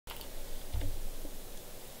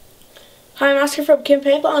Hi, I'm Oscar from Kid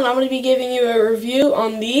Paintball, and I'm going to be giving you a review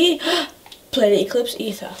on the Planet Eclipse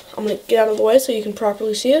Etha. I'm going to get out of the way so you can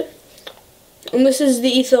properly see it. And this is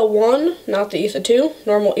the Etha 1, not the Etha 2,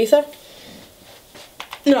 normal Etha.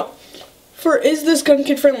 No. For is this gun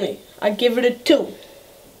kid friendly? I give it a 2.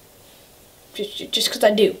 Just because I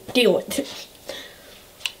do. Deal with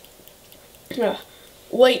it.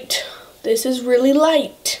 Wait. This is really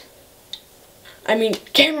light. I mean,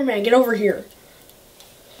 cameraman, get over here.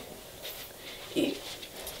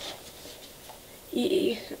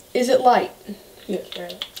 Is it light?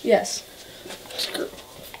 Yes. Screw.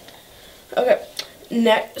 Okay.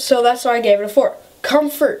 Next, so that's why I gave it a 4.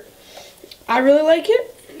 Comfort. I really like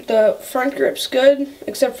it. The front grip's good,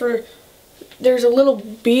 except for there's a little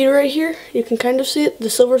bead right here. You can kind of see it, the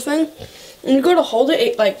silver thing. When you go to hold it,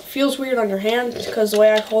 it like feels weird on your hand because the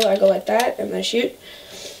way I hold it, I go like that and I shoot.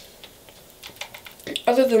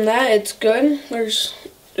 Other than that, it's good.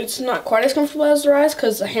 It's not quite as comfortable as the Rise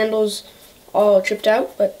because the handle's all chipped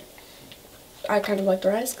out, but I kind of like the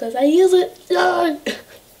Rise because I use it.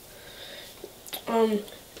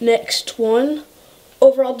 Next one,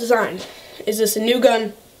 overall design. Is this a new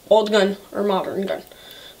gun, old gun, or modern gun?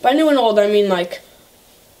 By new and old, I mean like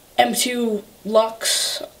M2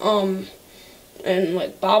 Lux, and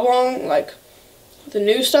like Boblong, like the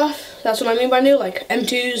new stuff. That's what I mean by new, like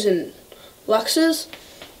M2s and Luxes.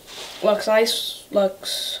 Lux Ice,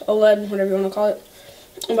 Lux OLED, whatever you want to call it.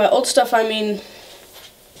 And by old stuff, I mean,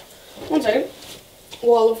 one second,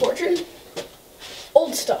 Wall of Fortune,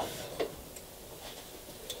 old stuff.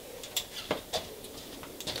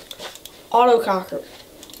 Autococker,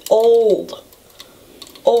 old.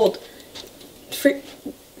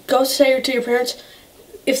 Go say to your parents,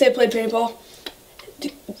 if they played paintball,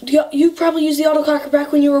 you probably used the autococker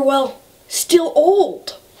back when you were, well, still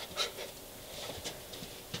old.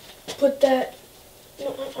 Put that,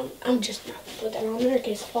 no, I'm just not going to put that on there in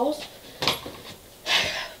case it falls.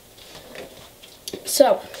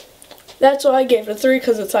 So, that's why I gave it a 3,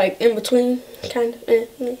 because it's like in between, kind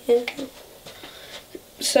of.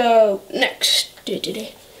 So, next.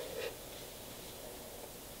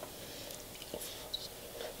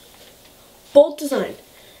 Bolt design.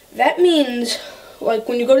 That means, like,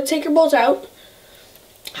 when you go to take your bolts out,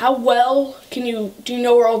 how well do you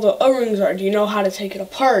know where all the O-rings are? Do you know how to take it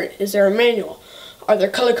apart? Is there a manual? Are there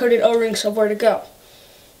color-coded O-rings of where to go?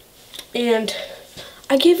 And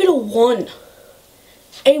I give it a 1.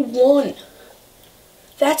 A 1.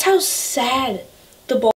 That's how sad the bolt